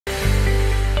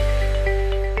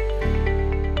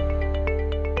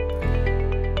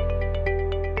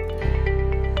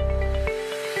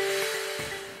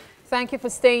Thank you for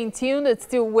staying tuned. It's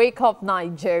still Wake Up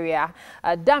Nigeria.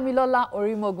 Damilola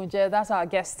Orimogunje, that's our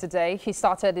guest today. He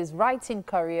started his writing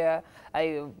career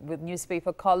with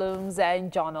newspaper columns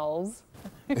and journals.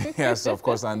 Yes, of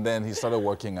course. And then he started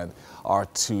working at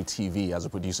R2 TV as a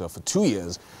producer for 2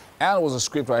 years and was a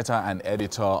scriptwriter and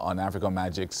editor on Africa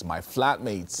Magic's My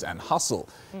Flatmates and Hustle.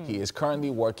 He is currently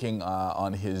working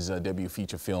on his debut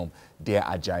feature film, Dear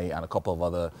Ajayi, and a couple of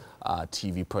other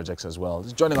TV projects as well.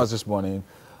 He's joining us this morning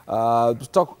to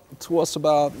talk to us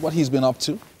about what he's been up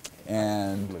to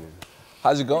and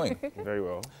how's it going? Very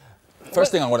well.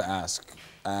 First thing I want to ask,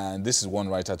 and this is one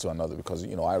writer to another because,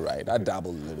 you know, I write, I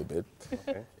dabble a little bit.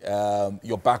 Okay.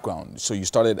 Your background, so you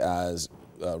started as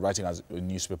writing as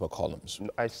newspaper columns.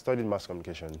 I studied mass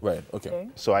communication. Right, okay.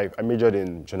 So I majored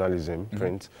in journalism,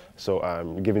 print, so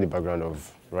given the background of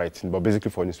writing, but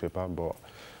basically for newspaper, but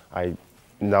I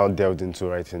now delved into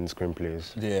writing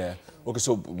screenplays. Yeah, okay,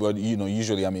 so, well, you know,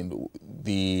 usually, I mean,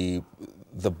 the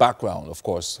background, of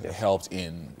course, helped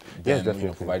in then, you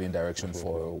know, providing direction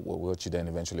for what you then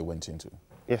eventually went into.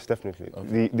 Yes, definitely.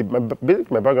 Okay.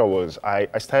 My background was, I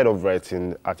started off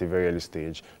writing at a very early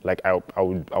stage. Like, I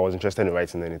was interested in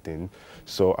writing anything.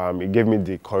 So it gave me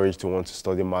the courage to want to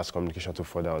study mass communication to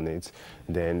further on it.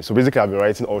 Then, so basically I've been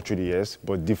writing all through the years,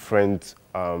 but different,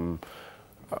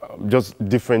 just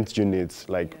different units,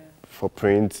 like for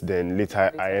print, then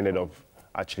later I ended up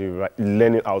actually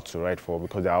learning how to write for,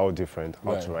 because they're all different,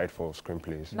 how to write for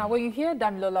screenplays. Now, when you hear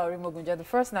Damilola Orimogunje, the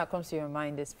first thing that comes to your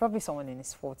mind is probably someone in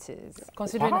his 40s.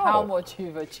 Considering how much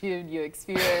you've achieved, your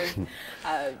experience,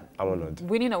 I'm honored.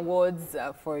 Winning awards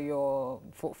for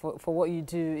what you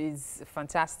do is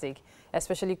fantastic,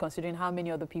 especially considering how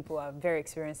many other people are very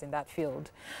experienced in that field.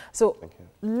 So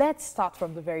let's start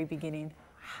from the very beginning.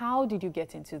 How did you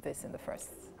get into this in the first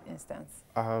instance?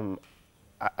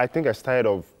 I think I started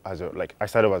off as a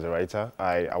writer.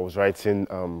 I was writing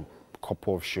a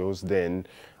couple of shows. Then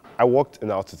I worked in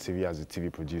R2 TV as a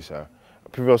TV producer.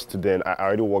 Previous to then, I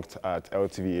already worked at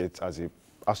LTV8 as a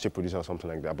associate producer or something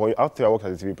like that. But after I worked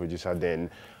as a TV producer, then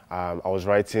I was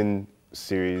writing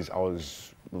series. I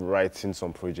was writing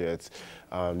some projects.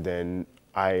 Then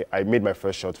I made my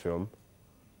first short film,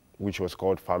 which was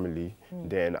called Family.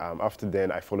 Then after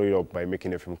then, I followed it up by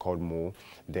making a film called Mo.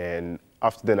 Then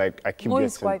after then, I keep Mo getting...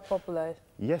 is quite popular.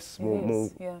 Yes, Mo,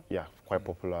 yeah, quite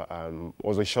popular. It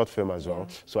was a short film as well.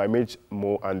 So I made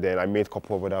Mo, and then I made a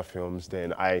couple of other films.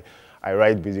 Then I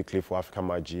write basically for Africa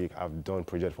Magic. I've done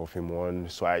project for Film One.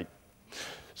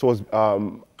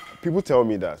 People tell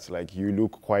me that, like, you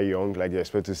look quite young, like you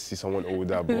expect to see someone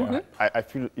older, but I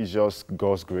feel it's just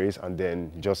God's grace and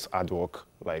then just hard work.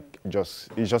 Like, it's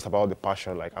just about the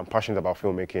passion. Like, I'm passionate about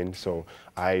filmmaking, so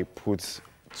I put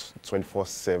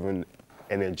 24/7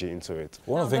 energy into it.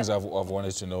 One of the things I've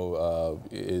wanted to know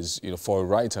is, you know, for a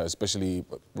writer, especially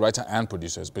writer and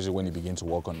producer, especially when you begin to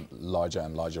work on larger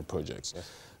and larger projects,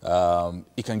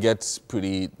 it can get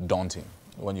pretty daunting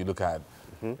when you look at,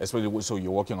 especially so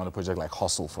you're working on a project like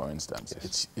Hustle, for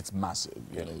instance. It's massive.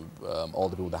 You know, all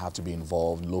the people that have to be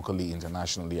involved locally,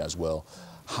 internationally as well.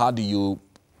 How do you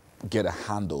get a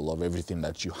handle of everything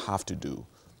that you have to do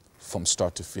from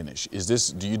start to finish?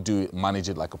 Do you manage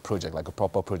it like a project, like a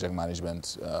proper project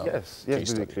management? Yes,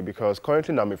 basically, because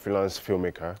currently I'm a freelance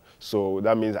filmmaker, so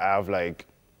that means I have like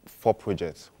 4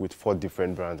 projects with 4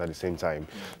 different brands at the same time.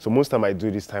 So most time I do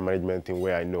this time management thing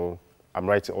where I know I'm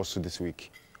writing also this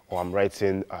week, or I'm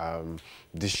writing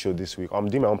this show this week, or I'm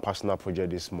doing my own personal project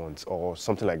this month, or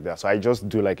something like that. So I just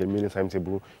do like a mini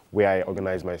timetable where I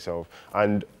organize myself.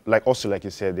 And like also, like you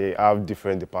said, they have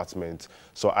different departments.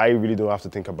 So I really don't have to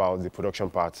think about the production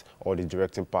part or the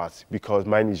directing part, because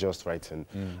mine is just writing.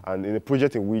 And in a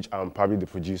project in which I'm probably the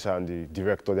producer and the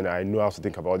director, then I know how to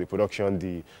think about the production,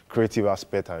 the creative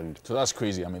aspect. And so that's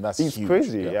crazy. I mean, that's huge. It's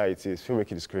crazy, yeah, it is.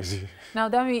 Filmmaking is crazy. Now,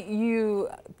 Dami, you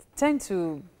tend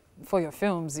to, for your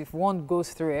films, if one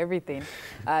goes through everything,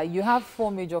 you have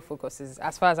 4 major focuses,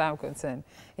 as far as I'm concerned.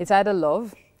 It's either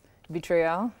love,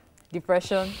 betrayal,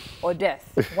 depression, or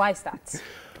death. Why is that?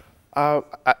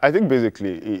 I think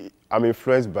basically, I'm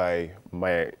influenced by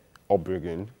my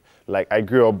upbringing. Like, I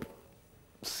grew up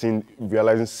seeing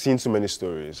so many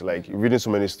stories, like reading so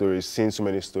many stories, seeing so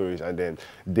many stories, and then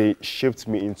they shaped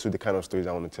me into the kind of stories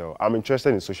I want to tell. I'm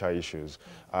interested in social issues.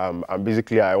 And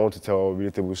basically, I want to tell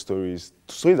relatable stories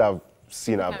that I've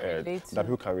seen, I've heard, that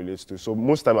people can relate to. So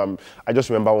most time, I just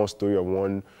remember one story of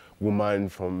one woman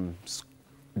from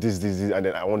this, and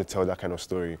then I want to tell that kind of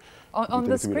story. On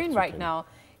the screen right now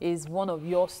is one of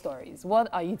your stories. What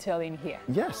are you telling here?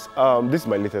 Yes, this is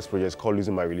my latest project. It's called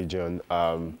Losing My Religion.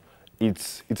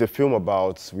 It's a film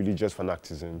about religious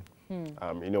fanaticism.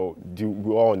 You know,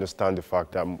 we all understand the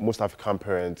fact that most African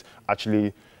parents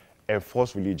actually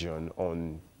enforce religion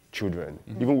on children,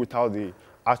 even without the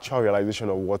actual realization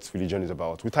of what religion is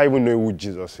about, without even knowing who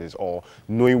Jesus is or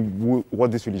knowing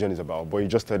what this religion is about. But you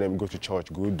just tell them, go to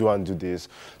church, go do and do this.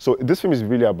 So this film is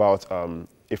really about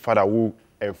a father who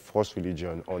enforced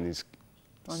religion on his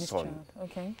son,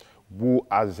 who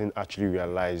hasn't actually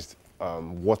realized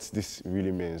what this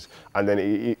really means. And then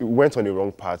it went on the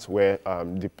wrong path where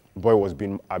the boy was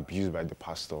being abused by the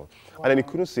pastor. And then he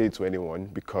couldn't say it to anyone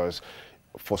because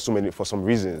for some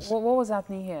reasons. What was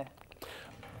happening here?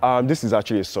 This is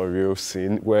actually a surreal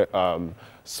scene where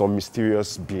some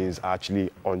mysterious beings are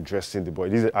actually undressing the boy.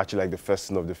 This is actually like the first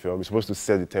scene of the film. It's supposed to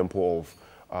set the tempo of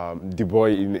the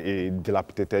boy in a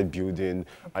dilapidated building.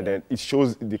 And then it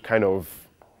shows the kind of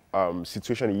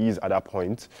situation he is at that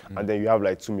point. And then you have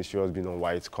like two mysterious beings on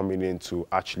white coming in to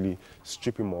actually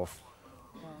strip him off.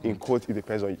 In quote, it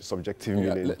depends on subjective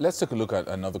meaning. Let's take a look at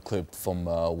another clip from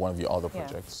one of your other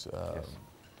projects.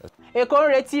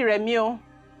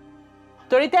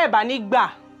 Torí tẹ́ ẹ bá ní gbà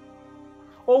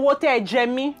owó tẹ́ ẹ jẹ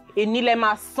mí èní lẹ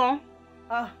máa san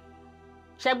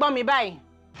ṣé gbọ́ mi báyìí.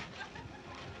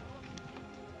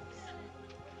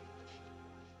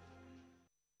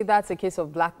 That's a case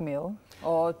of blackmail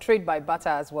or trade by barter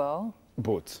as well.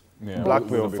 Both. Yeah,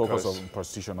 blackmail with the focus on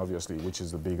prostitution, obviously, which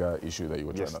is the bigger issue that you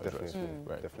were trying to address.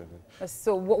 Right. Definitely.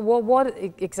 So what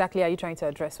exactly are you trying to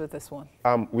address with this one?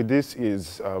 With this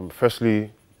is,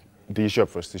 firstly, the issue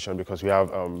of prostitution, because we have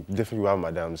definitely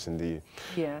madams in the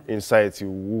in society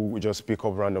who just pick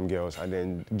up random girls and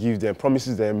then give them,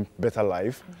 promises them better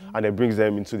life, and then brings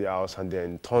them into the house and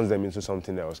then turns them into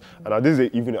something else. And now this is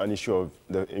even an issue of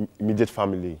the immediate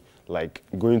family, like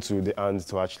going to the aunt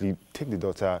to actually take the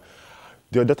daughter.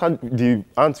 The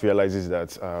aunt realizes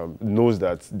that, knows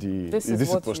that this is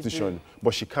prostitution,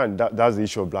 but she can't. That's the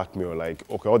issue of blackmail. Like,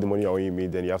 okay, all the money you're owing me,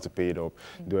 then you have to pay it up.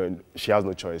 Then she has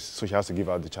no choice, so she has to give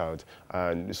out the child.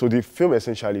 And so the film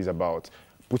essentially is about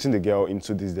putting the girl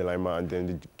into this dilemma and then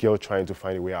the girl trying to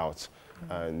find a way out.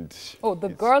 And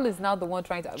the girl is now the one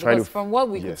trying to, because from what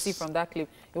we could see from that clip,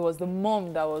 it was the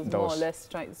mom that was more or less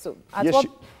trying. So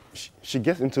she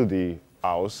gets into the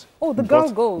house. Oh, the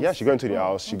girl goes. Yeah, she got into the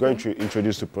house. She got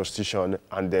introduced to prostitution,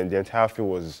 and then the entire thing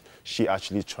was she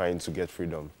actually trying to get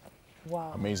freedom.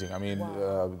 Wow. Amazing. I mean,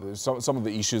 some of the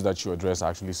issues that you address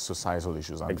are actually societal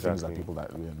issues and things that people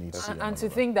that really need to see. And to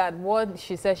think that what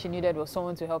she said she needed was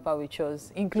someone to help her with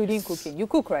chores, including cooking. You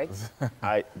cook, right?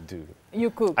 I do. You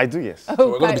cook? I do, yes. Oh,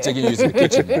 so we're going to be taking you to the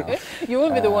kitchen now. You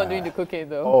won't be the one doing the cooking,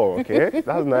 though. Oh, okay.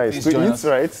 That's nice. To eat,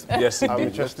 right? Yes, I'm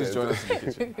interested. Please join us in the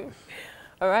kitchen.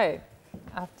 All right.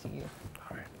 After you.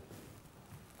 All right.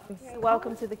 Hey,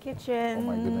 welcome to the kitchen. Oh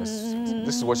my goodness.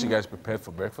 This is what you guys prepared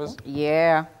for breakfast?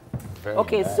 Yeah. Very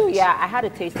nice. So yeah, I had a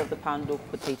taste of the poundo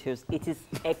potatoes. It is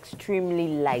extremely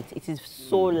light. It is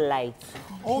so light.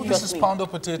 Oh, this is poundo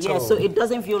potato. Yeah, so it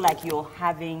doesn't feel like you're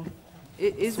having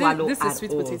swallow this is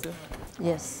sweet potato?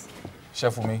 Yes.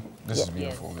 Chef for me, this is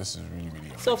beautiful. Yes. This is really, really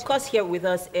amazing. So of course here with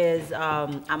us is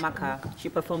Amaka. She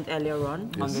performed earlier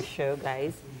on the show,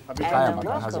 guys. Hi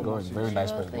Amaka, how's it going? Very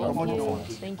nice presentation.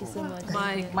 Thank you so much.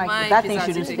 Mike, that thing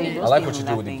shouldn't stay. I like what you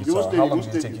do with the guitar. How long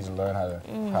did it take you to learn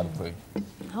how to play?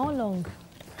 How long?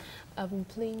 I've been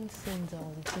playing since I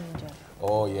was a teenager.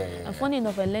 Oh, yeah. And funny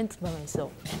enough, I learned by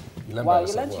myself. You learned by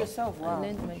yourself? You learned yourself? Wow. I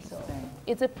learned myself.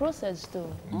 It's a process,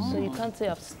 though. So you can't say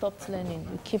I've stopped learning.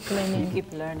 You keep learning. You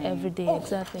keep learning. Every day,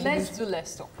 exactly. Let's do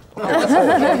less talk.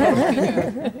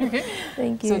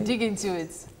 Thank you. So dig into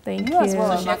it. Thank you. you. As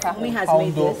well, Chef Kumi has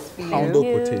made this for you. Poundo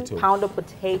potato. Poundo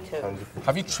potato.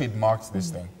 Have you trademarked this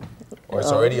thing? Or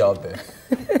it's already out there?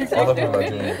 Other people are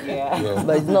doing it. Yeah.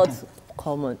 But it's not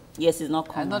common. Yes, it's not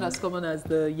common. And not as common as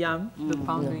the yam, the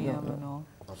poundo yam and all.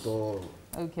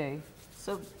 Okay.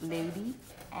 So, lady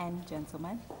and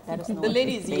gentlemen, let us know. The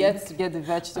lady is yet to get the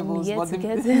vegetables, yet but to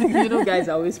get you know, guys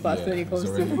are always fast when it comes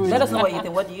to food. Let us know what you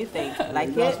think. What do you think?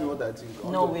 Like it?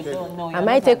 No, we don't know. I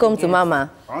might take home to Mama.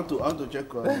 I want to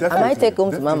check. I might take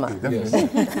home to Mama.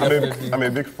 I'm a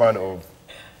big fan of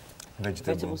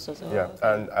vegetables. Yeah,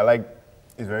 and I like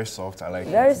it's very soft. I like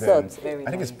Very it. soft. I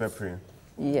think it's peppery.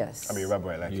 Yes. I mean,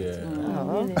 Rabbi, I like it.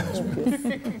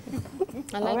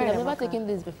 I like it. I've never taken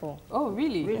this before. Oh,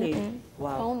 really? Really?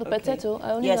 Wow. Pound the potato.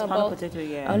 I only know pound about potato,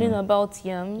 yeah. I only know about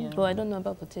yam, but I don't know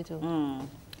about potato.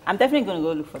 I'm definitely going to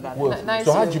go look for that. Well, Nice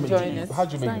so how do you join make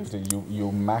us. the potato?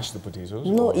 You mash the potatoes?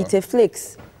 No, or? it's a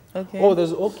flakes. Okay. Oh,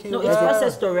 there's okay. No, it's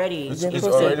processed already. It's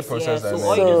already processed. Yeah, and so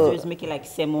all then- you just do is make it like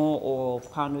semo or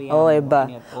pound yam. Or or eba.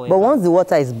 any- or But eba. once the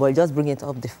water is boiled, just bring it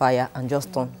up the fire and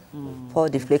just turn. Pour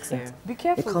the flakes in. Be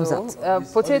careful It comes though.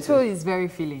 out. Potato is very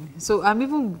filling. So I'm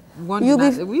even wondering. You'll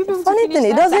be, will you be able to funny finish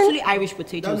thing, it that? It's doesn't, actually Irish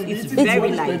potatoes. It's it's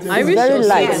very light. Irish very or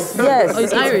light. Yes. Yes. Oh,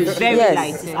 it's Irish. Very Yes.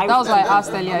 light. It's Irish That was why I potatoes.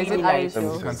 asked earlier. Is it Really Irish? light.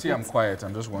 though? You can see I'm quiet.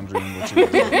 I'm just wondering what you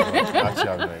guys are doing. Actually,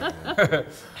 I'm like,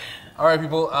 All right,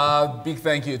 people. Big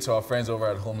thank you to our friends over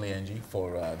at Homely NG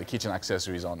for the kitchen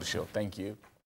accessories on the show. Thank you.